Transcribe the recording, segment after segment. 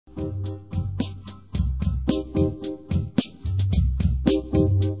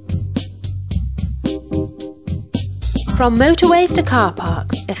From motorways to car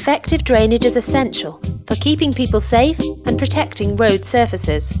parks, effective drainage is essential for keeping people safe and protecting road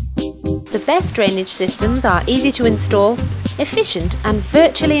surfaces. The best drainage systems are easy to install, efficient and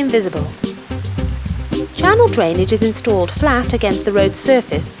virtually invisible. Channel drainage is installed flat against the road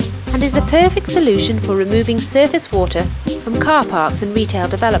surface and is the perfect solution for removing surface water from car parks and retail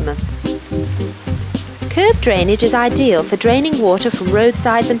developments. Kerb drainage is ideal for draining water from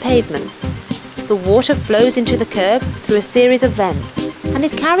roadsides and pavements. The water flows into the kerb through a series of vents and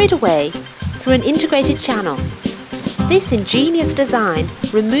is carried away through an integrated channel. This ingenious design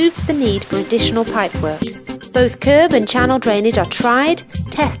removes the need for additional pipework. Both kerb and channel drainage are tried,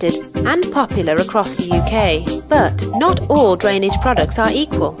 tested and popular across the UK, but not all drainage products are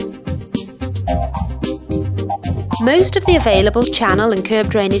equal. Most of the available channel and kerb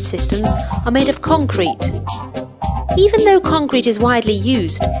drainage systems are made of concrete. Even though concrete is widely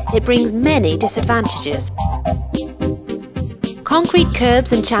used, it brings many disadvantages. Concrete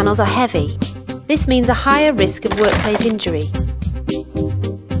kerbs and channels are heavy. This means a higher risk of workplace injury.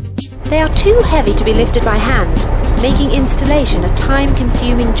 They are too heavy to be lifted by hand, making installation a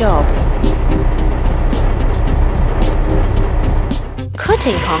time-consuming job.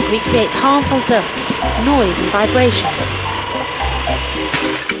 Cutting concrete creates harmful dust, noise and vibrations.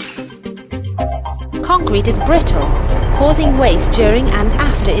 Concrete is brittle, causing waste during and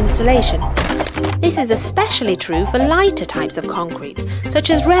after installation. This is especially true for lighter types of concrete, such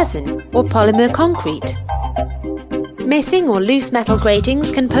as resin or polymer concrete. Missing or loose metal gratings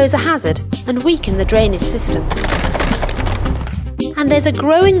can pose a hazard and weaken the drainage system. And there's a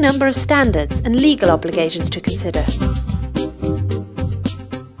growing number of standards and legal obligations to consider.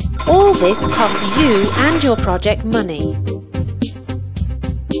 All this costs you and your project money.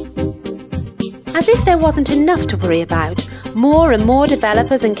 As if there wasn't enough to worry about, more and more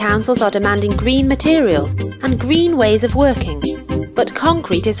developers and councils are demanding green materials and green ways of working. But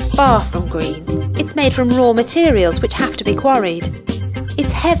concrete is far from green. It's made from raw materials which have to be quarried.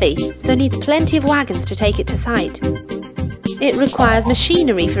 It's heavy, so needs plenty of wagons to take it to site. It requires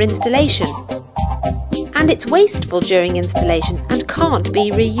machinery for installation. And it's wasteful during installation and can't be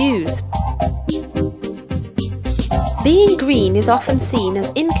reused. Being green is often seen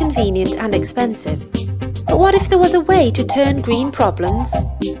as inconvenient and expensive. But what if there was a way to turn green problems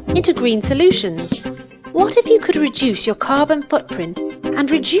into green solutions? What if you could reduce your carbon footprint and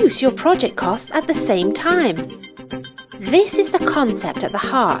reduce your project costs at the same time? This is the concept at the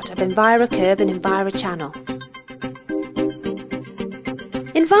heart of Envirokerb and Envirochannel.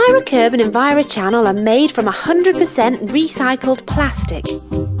 Envirokerb and Envirochannel are made from 100% recycled plastic,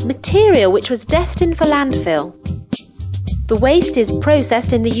 material which was destined for landfill. The waste is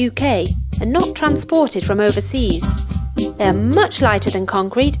processed in the UK and not transported from overseas. They are much lighter than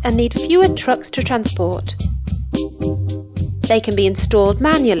concrete and need fewer trucks to transport. They can be installed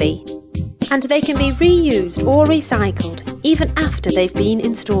manually, and they can be reused or recycled even after they've been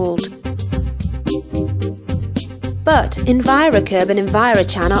installed. But Envirokerb and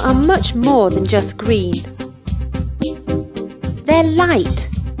Envirochannel are much more than just green. They're light,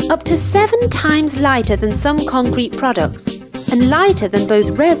 up to 7 times lighter than some concrete products, and lighter than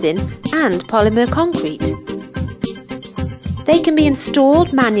both resin and polymer concrete. They can be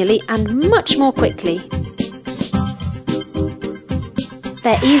installed manually and much more quickly.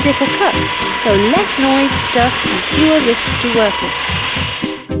 They're easier to cut, so less noise, dust and fewer risks to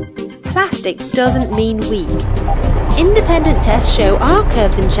workers. Plastic doesn't mean weak. Independent tests show our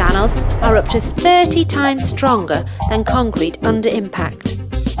kerbs and channels are up to 30 times stronger than concrete under impact.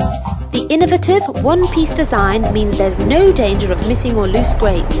 The innovative one-piece design means there's no danger of missing or loose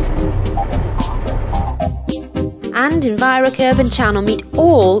grates. And Envirokerb and Channel meet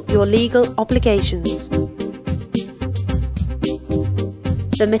all your legal obligations.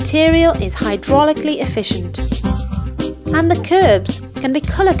 The material is hydraulically efficient, and the kerbs can be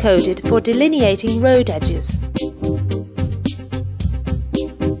colour-coded for delineating road edges.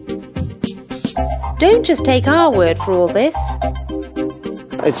 Don't just take our word for all this.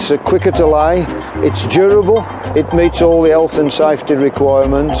 It's quicker to lay, it's durable, it meets all the health and safety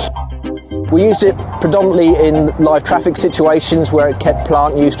requirements. We used it predominantly in live traffic situations where it kept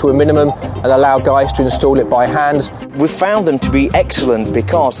plant use to a minimum and allowed guys to install it by hand. We've found them to be excellent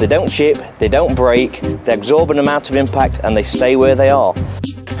because they don't chip, they don't break, they absorb an amount of impact and they stay where they are.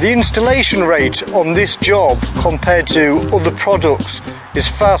 The installation rate on this job compared to other products is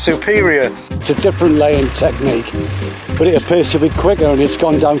far superior. It's a different laying technique, but it appears to be quicker, and it's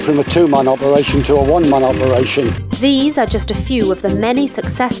gone down from a 2-man operation to a 1-man operation. These are just a few of the many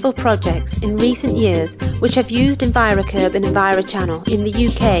successful projects in recent years which have used Envirokerb and Envirochannel in the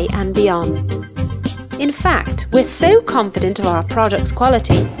UK and beyond. In fact, we're so confident of our product's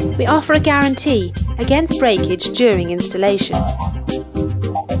quality, we offer a guarantee against breakage during installation.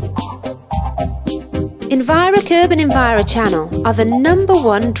 Envirokerb and Envirochannel are the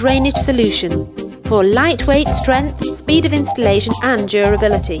 #1 drainage solution for lightweight, strength, speed of installation and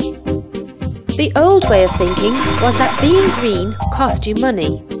durability. The old way of thinking was that being green cost you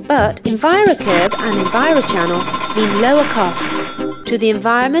money, but Envirokerb and Envirochannel mean lower costs to the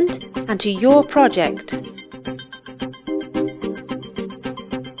environment and to your project.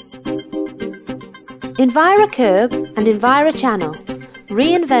 Envirokerb and Envirochannel,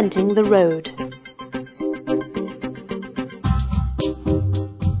 reinventing the road.